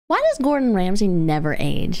Why does Gordon Ramsay never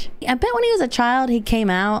age? I bet when he was a child, he came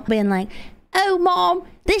out being like, "Oh, Mom,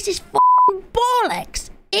 this is f***ing bollocks.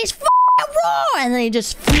 It's f***ing raw." And then he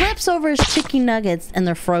just flips over his chicken nuggets and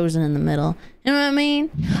they're frozen in the middle. You know what I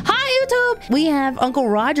mean? Hi, YouTube. We have Uncle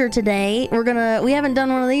Roger today. We haven't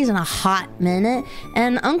done one of these in a hot minute.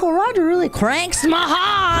 And Uncle Roger really cranks my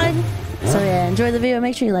hog. So yeah, enjoy the video.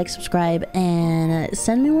 Make sure you like, subscribe, and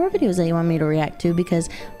send me more videos that you want me to react to, because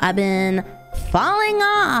I've been falling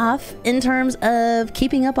off in terms of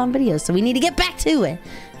keeping up on videos. So we need to get back to it.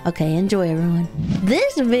 Okay, enjoy, everyone.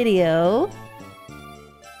 This video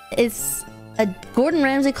is Gordon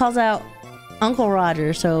Ramsay calls out Uncle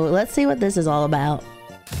Roger. So let's see what this is all about.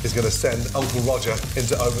 Is going to send Uncle Roger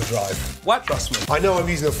into overdrive. What? Trust me. I know I'm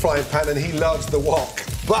using a frying pan and he loves the wok,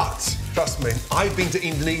 but trust me, I've been to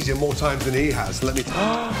Indonesia more times than he has. Let me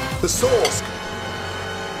tell you. The sauce.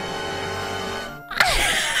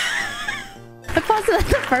 I paused it at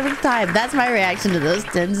the perfect time. That's my reaction to those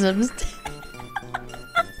dim sums.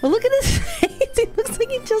 Well, look at his face. He looks like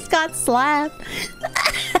he just got slapped.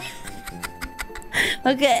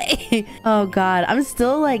 Okay. Oh God, I'm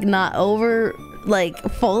still like not over like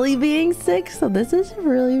fully being sick, so this is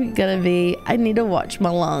really gonna be, I need to watch my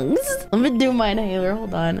lungs. Let me do my inhaler.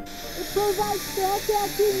 Hold on.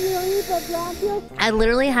 I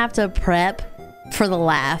literally have to prep for the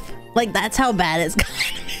laugh. Like, that's how bad it's gonna be.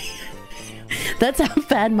 That's how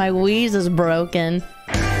bad my wheeze is broken.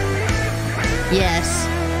 Yes.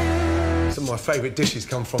 Some of my favourite dishes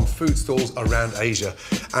come from food stalls around Asia.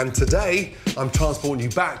 And today, I'm transporting you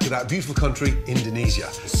back to that beautiful country,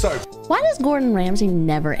 Indonesia. So, why does Gordon Ramsay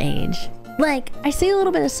never age? Like, I see a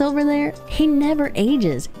little bit of silver there. He never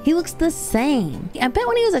ages. He looks the same. I bet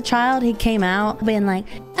when he was a child, he came out being like,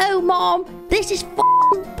 "Oh, Mom, this is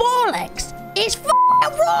f***ing bollocks. It's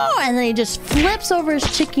f***ing raw." And then he just flips over his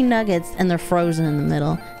chicken nuggets and they're frozen in the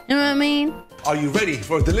middle. You know what I mean? are you ready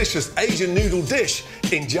for a delicious Asian noodle dish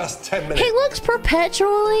in just 10 minutes? He looks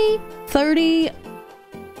perpetually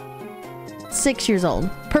 36 years old.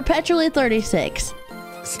 Perpetually 36.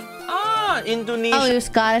 Indonesian. Oh, you're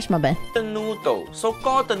Scottish, my bad. The noodle. So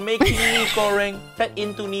Gordon making mee goreng, that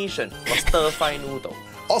Indonesian or stir-fry noodle.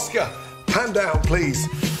 Oscar, pan down, please.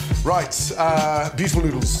 Right, beautiful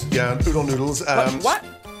noodles. Yeah, udon noodles.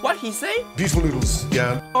 What he say? Beautiful noodles.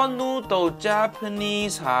 Yeah. On noodle,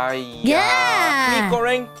 Japanese, yeah. Mee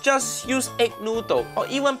goreng, just use egg noodle, or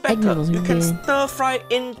even better, you can stir-fry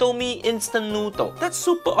Indomie instant noodle. That's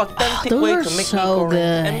super authentic way to make mee goreng.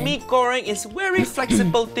 Good. And mee goreng is very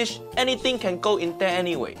flexible dish. Anything can go in there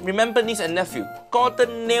anyway. Remember niece and nephew,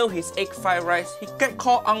 Gordon nailed his egg fried rice. He get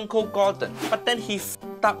called Uncle Gordon, but then he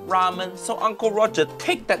f***ed up ramen. So Uncle Roger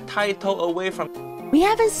take that title away from. We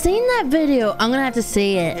haven't seen that video. I'm gonna have to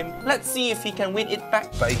see it. Let's see if he can win it back.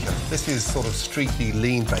 Bacon. This is sort of streaky,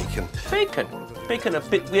 lean bacon. Bacon. Bacon a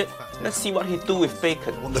bit weird. Let's see what he do with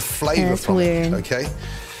bacon. I want the flavour from it, okay?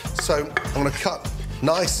 So I'm gonna cut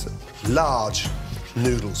nice, large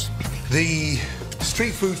noodles. The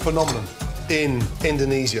street food phenomenon in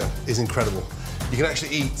Indonesia is incredible. You can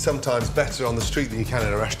actually eat sometimes better on the street than you can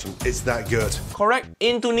in a restaurant. It's that good. Correct.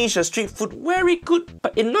 Indonesia street food, very good.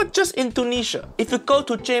 But in not just Indonesia. If you go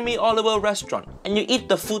to Jamie Oliver restaurant and you eat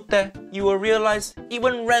the food there, you will realize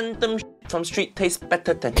even random from street tastes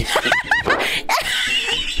better than his food.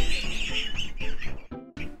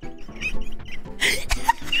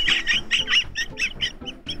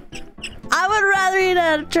 I would rather eat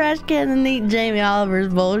out of a trash can than eat Jamie Oliver's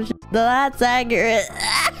bullshit. That's accurate.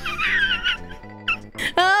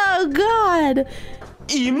 Oh, God.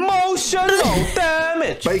 Emotional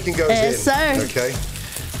damage. Bacon goes in, sir. okay?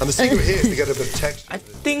 And the secret here is to get a bit of texture. I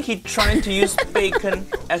think he's trying to use bacon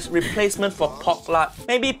as replacement for pork lard.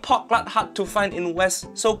 Maybe pork lard hard to find in West,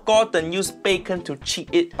 so Gordon used bacon to cheat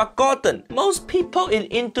it. But Gordon, most people in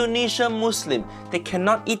Indonesia Muslim, they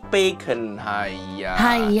cannot eat bacon.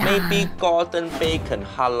 Maybe Gordon bacon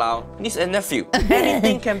halal. Niece and nephew,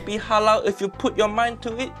 anything can be halal if you put your mind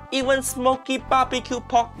to it. Even smoky barbecue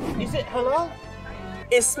pork. Is it halal?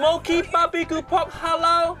 Is smoky barbecue pork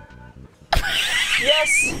halal?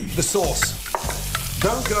 Yes. The sauce.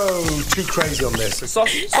 Don't go too crazy on this.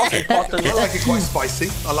 Sauce important. I like it quite spicy.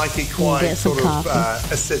 I like it quite sort of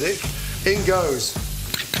acidic. In goes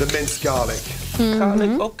the minced garlic.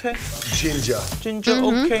 Garlic, okay. Ginger. Ginger,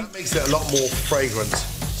 okay. That makes it a lot more fragrant.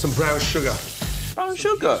 Some brown sugar. Brown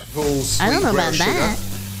sugar? I don't know about that.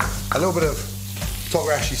 A little bit of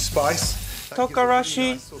togarashi spice.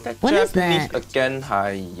 Togarashi? What is that? Again,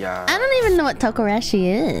 I don't even know what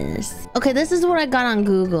togarashi is. Okay, this is what I got on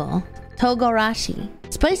Google. Togarashi.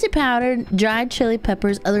 Spicy powder, dried chili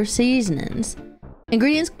peppers, other seasonings.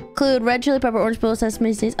 Ingredients include red chili pepper, orange peel,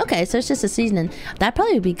 sesame seeds. Okay, so it's just a seasoning. That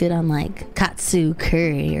probably would be good on like katsu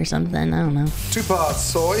curry or something. I don't know. 2 parts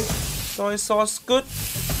soy. Soy sauce good.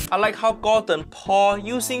 I like how Gordon pour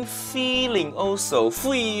using feeling also. That's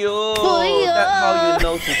how you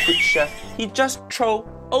know he's good chef. He just throw.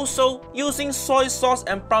 Also, using soy sauce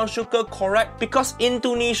and brown sugar correct because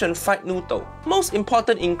Indonesian fried noodle. Most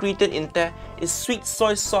important ingredient in there is sweet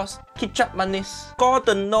soy sauce, kicap manis.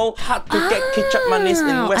 Gordon know how to get kicap manis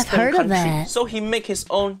in Western country, so he make his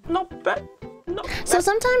own. Not bad. So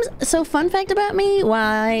sometimes, fun fact about me,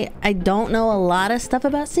 why I don't know a lot of stuff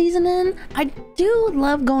about seasoning, I do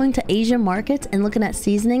love going to Asian markets and looking at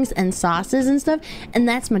seasonings and sauces and stuff, and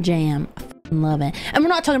that's my jam. I love it. And we're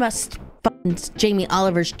not talking about Jamie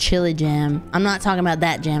Oliver's chili jam. I'm not talking about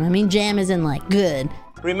that jam. I mean jam is in like good.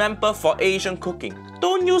 Remember, for Asian cooking,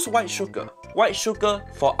 don't use white sugar. White sugar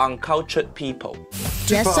for uncultured people.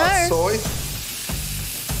 2 parts soy.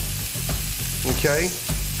 Okay.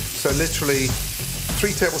 So literally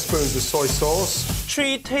 3 tablespoons of soy sauce.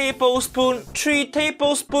 3 tablespoons,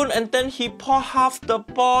 and then he pour half the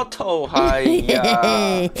bottle.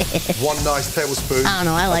 Hiya. 1 nice tablespoon. I don't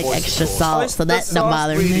know, I like extra salt, so that don't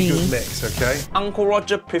bother me. Really good mix, okay? Uncle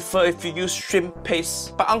Roger prefer if you use shrimp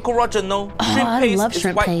paste, but Uncle Roger know shrimp paste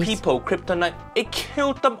is white people kryptonite. It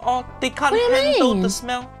killed them all. They can't handle the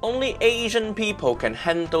smell. Only Asian people can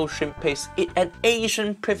handle shrimp paste. It's an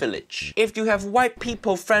Asian privilege. If you have white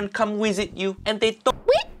people friend come visit you and they don't.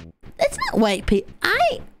 Wait, it's not white people.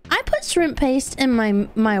 I put shrimp paste in my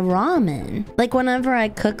ramen. Like whenever I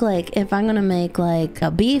cook, like if I'm gonna make like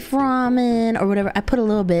a beef ramen or whatever, I put a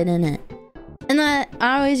little bit in it. And I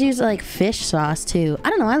always use like fish sauce too. I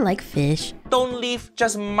don't know, I like fish. Don't leave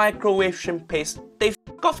just microwave shrimp paste. They f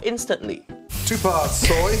off instantly. 2 parts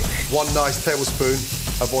soy, 1 nice tablespoon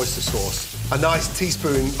of oyster sauce. A nice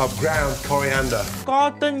teaspoon of ground coriander.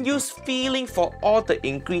 Gordon used feeling for all the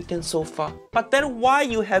ingredients so far. But then why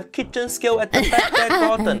you have kitchen skill at the back there,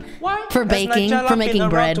 Gordon? Why? For baking, for making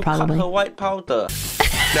bread probably. Her white powder.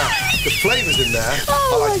 Now, the flavours in there,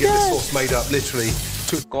 I like to get the sauce made up literally.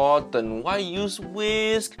 Gordon, why use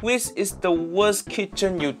whisk? Whisk is the worst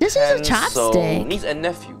kitchen utensil. This is a chopstick. Niece and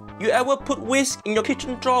nephew. You ever put whisk in your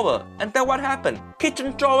kitchen drawer? And then what happened?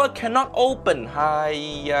 Kitchen drawer cannot open.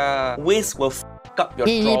 Hiya. Whisk will f up your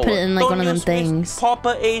drawer. You put it in like one of them things.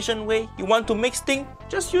 Proper Asian way. You want to mix things?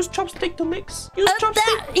 Just use chopstick to mix. Use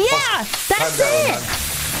chopstick. That's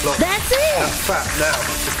it. Look, that's it. That's fat now.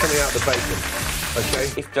 It's coming out the bacon.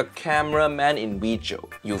 Okay. If the cameraman in video,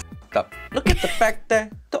 you f***ed up. Look at the back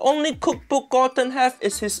there. The only cookbook Gordon have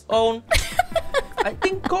is his own. I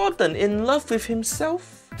think Gordon in love with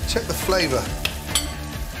himself. Check the flavour.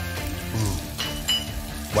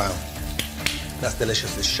 Wow. That's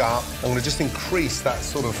delicious. It's sharp. I'm going to just increase that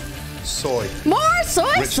sort of soy. More soy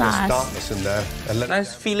richness, sauce. darkness in there. And let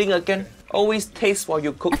nice feeling again. Always taste while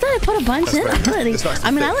you cook. I thought I put a bunch in. Nice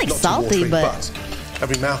I mean, I like salty, but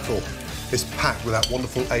every mouthful is packed with that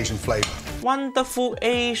wonderful Asian flavour. Wonderful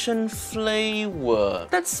Asian flavor.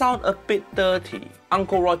 That sound a bit dirty.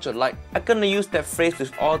 Uncle Roger, like, I'm gonna use that phrase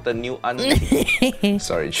with all the new aunties.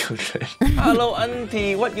 Sorry, children. Hello,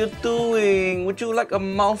 auntie. What you doing? Would you like a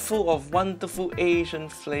mouthful of wonderful Asian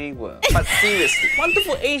flavor? But seriously,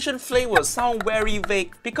 wonderful Asian flavor sound very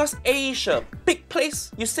vague because Asia, big place.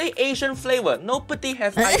 You say Asian flavor, nobody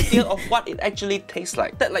have idea of what it actually tastes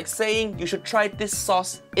like. That like saying you should try this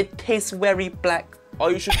sauce. It tastes very black. Or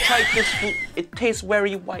you should try this food, it tastes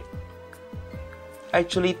very white.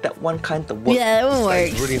 Actually, that one kind of works. Yeah, it will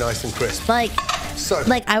work. Really nice and crisp. Like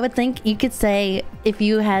I would think you could say if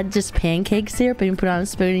you had just pancake syrup and you put it on a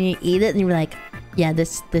spoon and you eat it and you were like, yeah,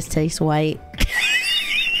 this tastes white.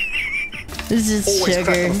 This is always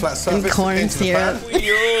sugar and corn syrup.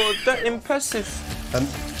 Yo, that impressive.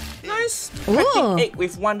 Nice. Cracking egg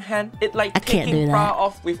with one hand. It like taking bra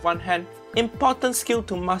off with one hand. Important skill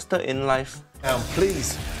to master in life. Now,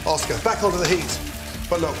 please, Oscar, back onto the heat.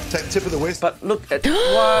 But look, take the tip of the whisk. But look at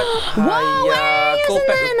what? Whoa, go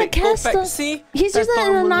back, go back. See? He's using it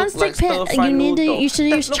in a non-stick pan. You should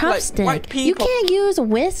use chopstick. Like you can't use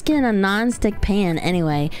whisk in a non-stick pan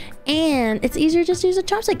anyway. And it's easier just to use a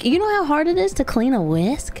chopstick. You know how hard it is to clean a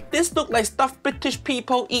whisk? This look like stuff British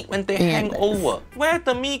people eat when they hang over. Where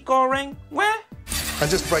the mee goreng? Where? And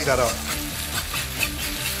just break that up.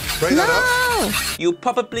 Break that up. You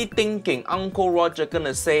probably thinking Uncle Roger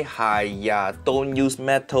gonna say, hiya, don't use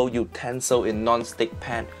metal utensil in non-stick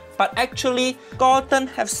pan. But actually, Gordon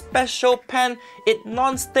have special pan. It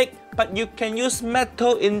non-stick, but you can use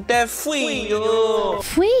metal in there. Fuyo.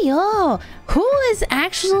 Who is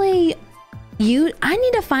actually you? I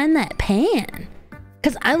need to find that pan.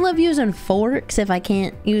 Because I love using forks if I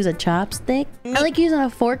can't use a chopstick. I like using a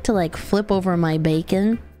fork to like flip over my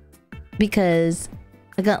bacon because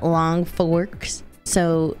I got long forks.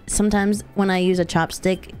 So sometimes when I use a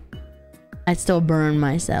chopstick, I still burn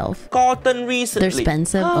myself. Gordon recently. They're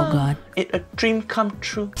expensive. Oh God. It a dream come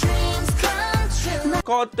true.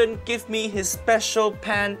 Gordon give me his special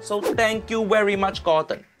pan, so thank you very much,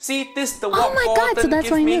 Gordon. See, this is the wok my Gordon God, so that's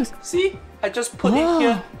give what he me. knows. See, I just put it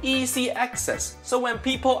here, easy access. So when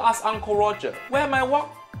people ask Uncle Roger, where my wok?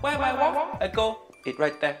 Where my wok? I go, it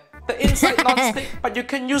right there. The inside non-stick, but you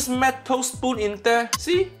can use metal spoon in there.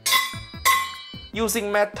 See?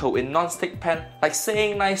 Using metal in non-stick pan, like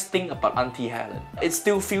saying nice thing about Auntie Helen. It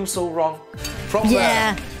still feels so wrong. From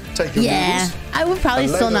there, take your noodles. I would probably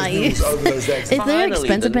still not use. If they're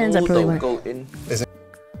expensive pans, I probably wouldn't.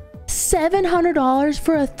 $700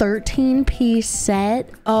 for a 13-piece set?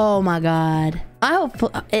 Oh my God. I hope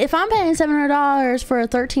if I'm paying $700 for a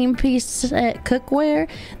 13-piece set cookware,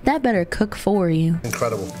 that better cook for you.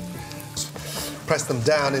 Incredible. Press them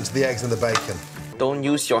down into the eggs and the bacon. Don't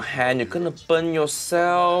use your hand, you're gonna burn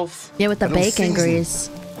yourself. Yeah, with the bacon grease.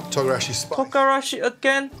 Togarashi spice. Togarashi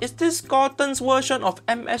again? Is this Gordon's version of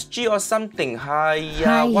MSG or something?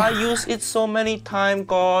 Hiya, why use it so many times,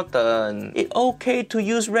 Gordon? It's okay to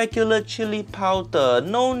use regular chili powder.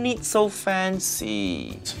 No need so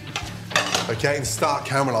fancy. Okay, and start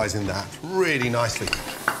caramelizing that really nicely.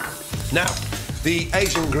 Now, the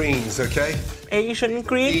Asian greens, okay? Asian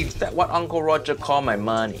greens? That's what Uncle Roger call my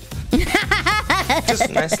money. Just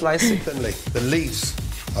nice slicing. Thinly. The leaves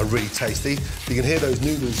are really tasty. You can hear those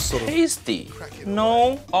noodles sort of tasty.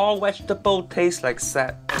 No, all vegetable taste like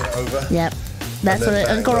that. Over. Yep. That's what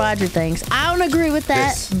Uncle Roger thinks. I don't agree with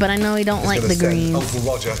that, but I know he don't like the greens. Uncle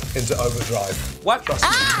Roger into overdrive. What?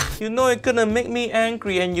 You know it's gonna make me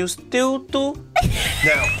angry and you still do?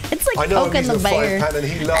 Now, it's like I know poking I'm using the a frying bear. pan and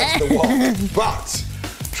he loves the wok, but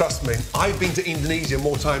trust me, I've been to Indonesia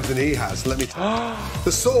more times than he has. Let me tell you.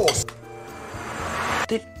 The sauce.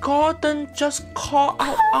 Did Gordon just call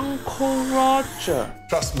out Uncle Roger?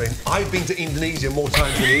 Trust me, I've been to Indonesia more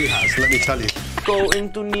times than he has, let me tell you. Go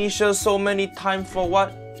Indonesia so many times for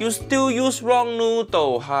what? You still use wrong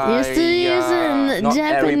noodle, You're still using not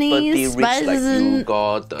Japanese spices like you,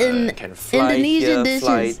 Gordon. Can fly Indonesian here,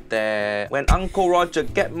 fly dishes. there. When Uncle Roger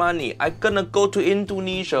get money, I'm gonna go to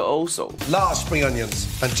Indonesia also. Large spring onions,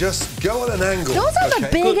 and just go on an angle. Those are the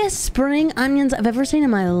biggest spring onions I've ever seen in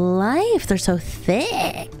my life. They're so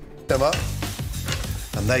thick. Them up,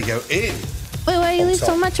 and they go in. Wait, why you leave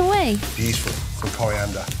so much away? Beautiful. Some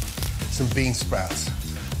coriander, some bean sprouts.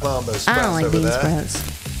 Plant those sprouts I don't like over bean there.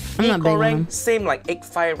 sprouts. I'm not big on them. Same like egg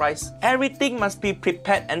fried rice. Everything must be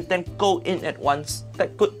prepared and then go in at once.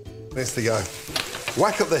 That good. Needs to go.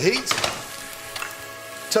 Whack up the heat.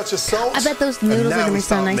 Touch of salt. I bet those noodles are gonna be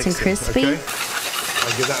so nice and crispy. Okay?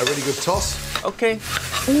 I give that a really good toss. Okay.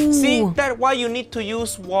 Ooh. See, that's why you need to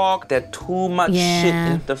use wok. There's too much shit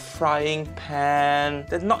in the frying pan.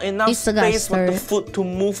 There's not enough space for the food to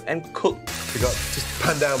move and cook. You got just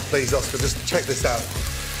pan down, please, Oscar. Just check this out.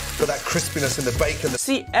 Got that crispiness in the bacon.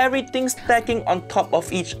 See, everything stacking on top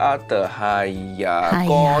of each other. Hiya,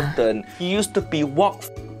 Gordon. You used to be wok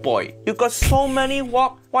boy. You got so many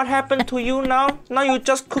wok. What happened to you now? Now you're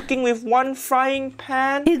just cooking with one frying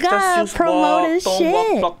pan? You gotta promote his shit. Don't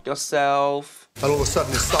wok block yourself. And all of a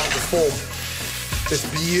sudden it's starting to form. It's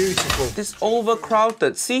beautiful. It's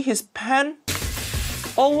overcrowded. See his pan?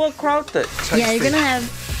 Overcrowded. Tasty. Yeah, you're gonna have,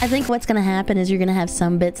 I think what's gonna happen is you're gonna have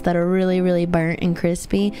some bits that are really, really burnt and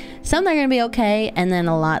crispy. Some that are gonna be okay, and then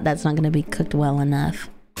a lot that's not gonna be cooked well enough.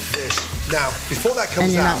 Now, before that comes out,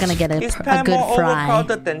 and you're not gonna get a good more fry.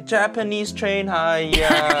 Overcrowded than Japanese train.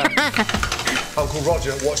 Hiya. Uncle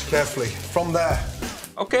Roger, watch carefully. From there.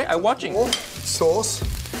 Okay, I'm watching. Sauce,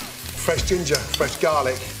 fresh ginger, fresh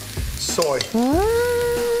garlic, soy.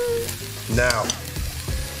 Now,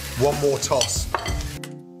 one more toss.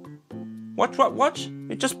 Watch.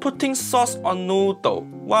 You're just putting sauce on noodle.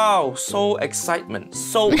 Wow, so excitement,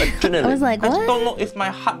 so adrenaline. I was like, what? I don't know if my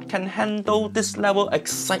heart can handle this level of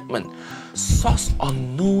excitement. Sauce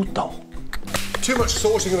on noodle. Too much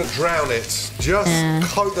sauce, you're going to drown it.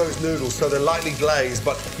 Just coat those noodles so they're lightly glazed,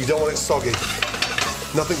 but you don't want it soggy.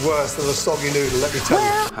 Nothing worse than a soggy noodle, let me tell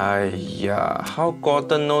you. Hiya, how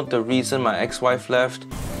Gordon know the reason my ex-wife left?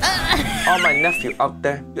 All my nephew out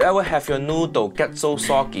there, you ever have your noodle get so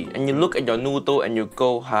soggy and you look at your noodle and you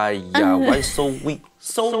go, hiya, why so weak?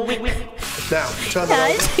 So weak. Now, turn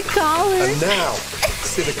that over. And now,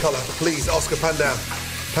 see the colour. Please, Oscar, pan down.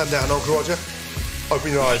 Pan down, Uncle Roger.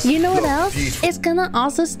 Open your eyes. You know what Look, else? beautiful. It's gonna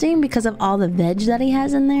also steam because of all the veg that he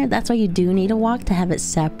has in there. That's why you do need a wok to have it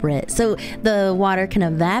separate. So the water can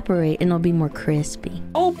evaporate and it'll be more crispy.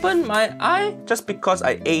 Open my eye just because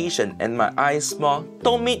I Asian and my eye small.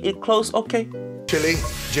 Don't mean it close, okay? Chili,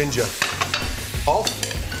 ginger. Off.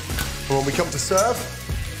 And when we come to serve,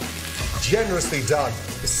 generously done.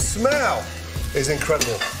 The smell is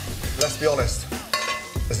incredible. Let's be honest.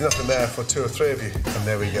 There's nothing there for 2 or 3 of you. And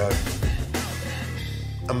there we go.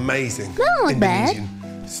 Amazing. Don't look bad.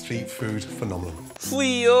 Indonesian street food phenomenon.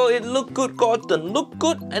 Fuyo, it look good, Gordon. Look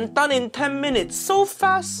good and done in 10 minutes. So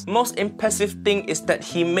fast. Most impressive thing is that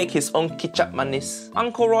he make his own ketchup manis.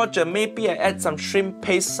 Uncle Roger, maybe I add some shrimp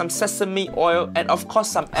paste, some sesame oil, and of course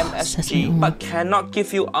some MSG. But cannot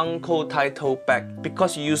give you uncle title back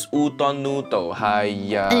because you use udon noodle.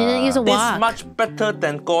 Hiya. And you didn't use a wok. This much better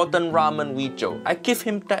than Gordon ramen video. I give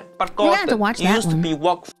him that. But We're gonna have to Gordon, watch you that used one. to be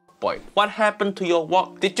wok boy. What happened to your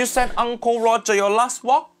wok? Did you send Uncle Roger your last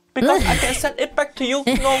wok? Because I can send it back to you.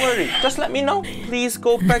 No worry. Just let me know. Please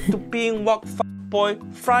go back to being wok boy.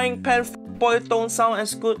 Frying pan boy don't sound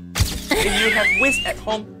as good. If you have whisk at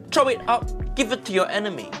home, throw it out. Give it to your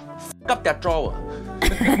enemy. Up their drawer.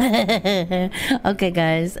 Okay,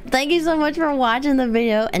 guys. Thank you so much for watching the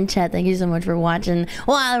video. And chat, thank you so much for watching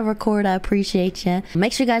while I record. I appreciate you.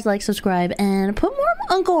 Make sure you guys like, subscribe, and put more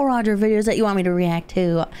Uncle Roger videos that you want me to react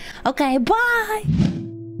to. Okay, bye.